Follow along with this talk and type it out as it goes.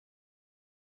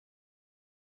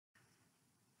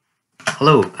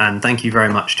Hello, and thank you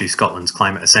very much to Scotland's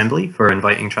Climate Assembly for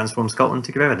inviting Transform Scotland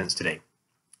to give evidence today.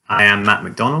 I am Matt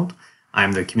McDonald. I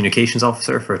am the Communications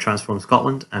Officer for Transform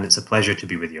Scotland, and it's a pleasure to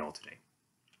be with you all today.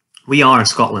 We are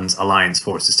Scotland's Alliance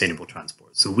for Sustainable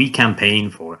Transport, so we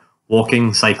campaign for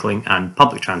walking, cycling, and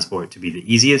public transport to be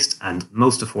the easiest and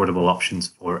most affordable options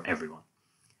for everyone.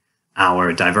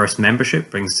 Our diverse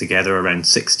membership brings together around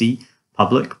 60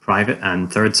 public, private,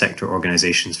 and third sector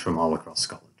organisations from all across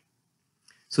Scotland.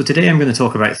 So today I'm going to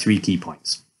talk about three key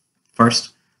points.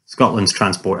 First, Scotland's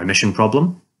transport emission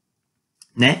problem.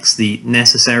 Next, the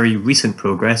necessary recent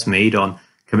progress made on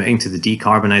committing to the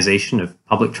decarbonisation of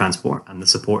public transport and the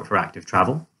support for active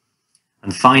travel.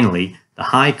 And finally, the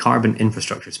high carbon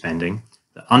infrastructure spending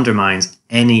that undermines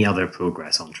any other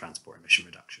progress on transport emission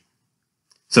reduction.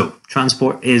 So,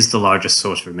 transport is the largest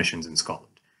source of emissions in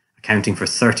Scotland, accounting for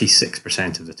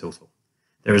 36% of the total.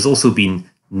 There has also been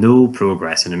no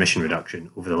progress in emission reduction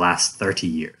over the last 30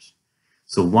 years.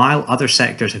 So while other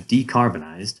sectors have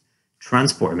decarbonised,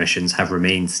 transport emissions have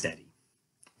remained steady.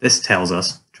 This tells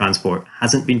us transport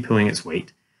hasn't been pulling its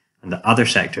weight and that other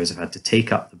sectors have had to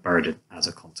take up the burden as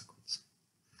a consequence.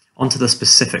 On to the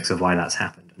specifics of why that's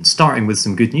happened, and starting with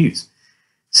some good news.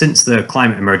 Since the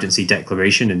climate emergency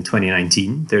declaration in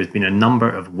 2019, there's been a number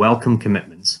of welcome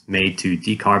commitments made to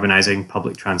decarbonising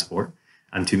public transport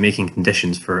and to making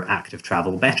conditions for active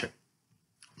travel better.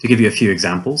 To give you a few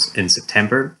examples, in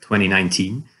September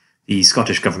 2019, the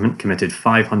Scottish Government committed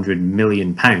 £500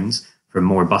 million for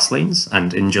more bus lanes,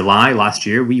 and in July last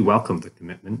year we welcomed the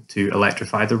commitment to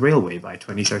electrify the railway by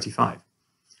 2035.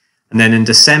 And then in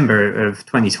December of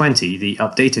 2020, the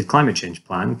updated climate change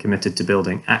plan committed to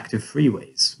building active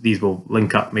freeways. These will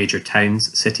link up major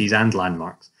towns, cities and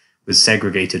landmarks with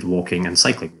segregated walking and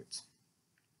cycling routes.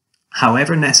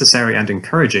 However necessary and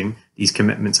encouraging these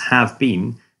commitments have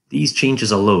been, these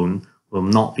changes alone will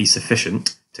not be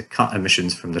sufficient to cut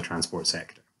emissions from the transport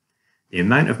sector. The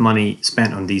amount of money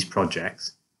spent on these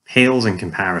projects pales in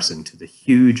comparison to the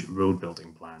huge road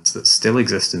building plans that still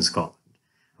exist in Scotland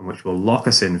and which will lock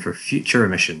us in for future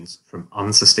emissions from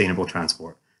unsustainable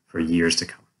transport for years to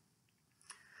come.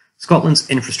 Scotland's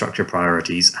infrastructure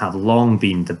priorities have long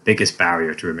been the biggest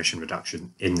barrier to emission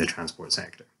reduction in the transport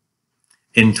sector.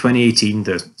 In 2018,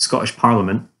 the Scottish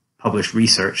Parliament published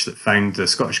research that found the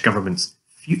Scottish Government's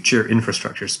future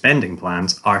infrastructure spending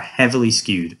plans are heavily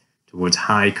skewed towards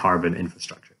high carbon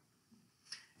infrastructure.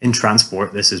 In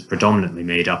transport, this is predominantly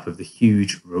made up of the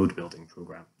huge road building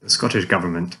programme the Scottish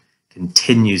Government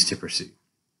continues to pursue.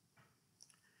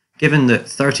 Given that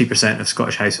 30% of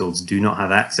Scottish households do not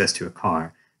have access to a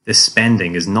car, this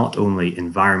spending is not only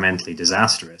environmentally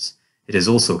disastrous, it is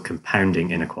also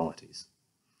compounding inequalities.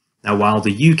 Now, while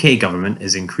the UK government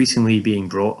is increasingly being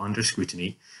brought under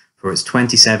scrutiny for its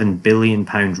 £27 billion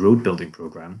road building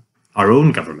programme, our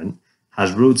own government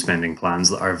has road spending plans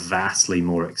that are vastly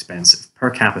more expensive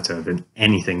per capita than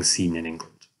anything seen in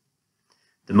England.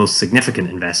 The most significant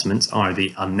investments are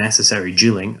the unnecessary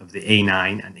dualling of the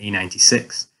A9 and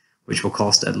A96, which will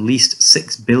cost at least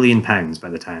 £6 billion by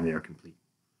the time they are complete.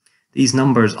 These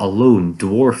numbers alone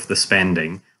dwarf the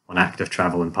spending on active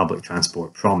travel and public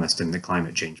transport promised in the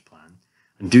climate change plan,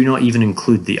 and do not even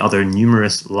include the other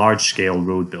numerous large-scale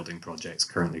road building projects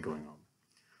currently going on.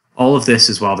 All of this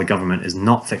is while the government is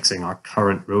not fixing our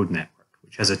current road network,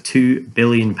 which has a £2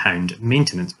 billion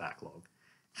maintenance backlog.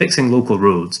 Fixing local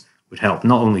roads would help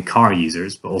not only car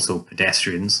users, but also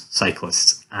pedestrians,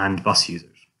 cyclists, and bus users.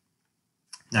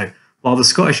 Now, while the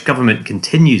Scottish Government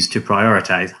continues to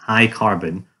prioritise high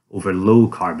carbon over low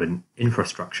carbon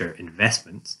infrastructure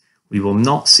investments, we will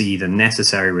not see the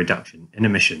necessary reduction in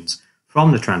emissions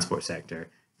from the transport sector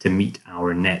to meet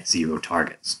our net zero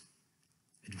targets.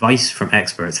 Advice from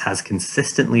experts has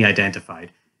consistently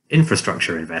identified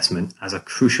infrastructure investment as a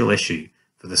crucial issue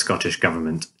for the Scottish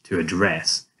Government to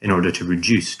address in order to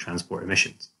reduce transport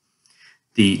emissions.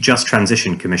 The Just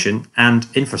Transition Commission and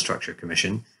Infrastructure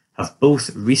Commission have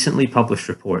both recently published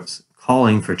reports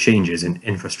calling for changes in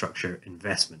infrastructure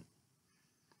investment.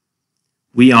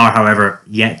 We are, however,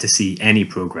 yet to see any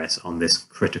progress on this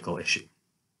critical issue.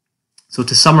 So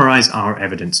to summarise our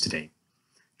evidence today,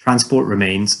 transport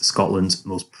remains Scotland's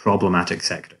most problematic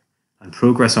sector, and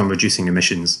progress on reducing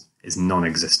emissions is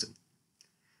non-existent.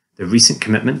 The recent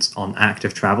commitments on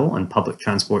active travel and public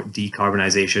transport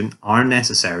decarbonisation are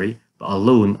necessary, but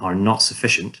alone are not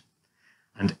sufficient,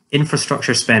 and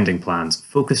infrastructure spending plans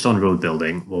focused on road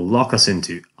building will lock us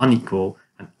into unequal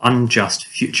and unjust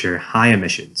future high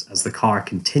emissions as the car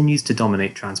continues to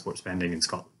dominate transport spending in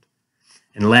Scotland,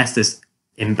 unless this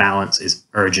imbalance is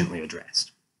urgently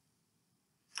addressed.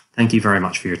 Thank you very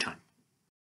much for your time.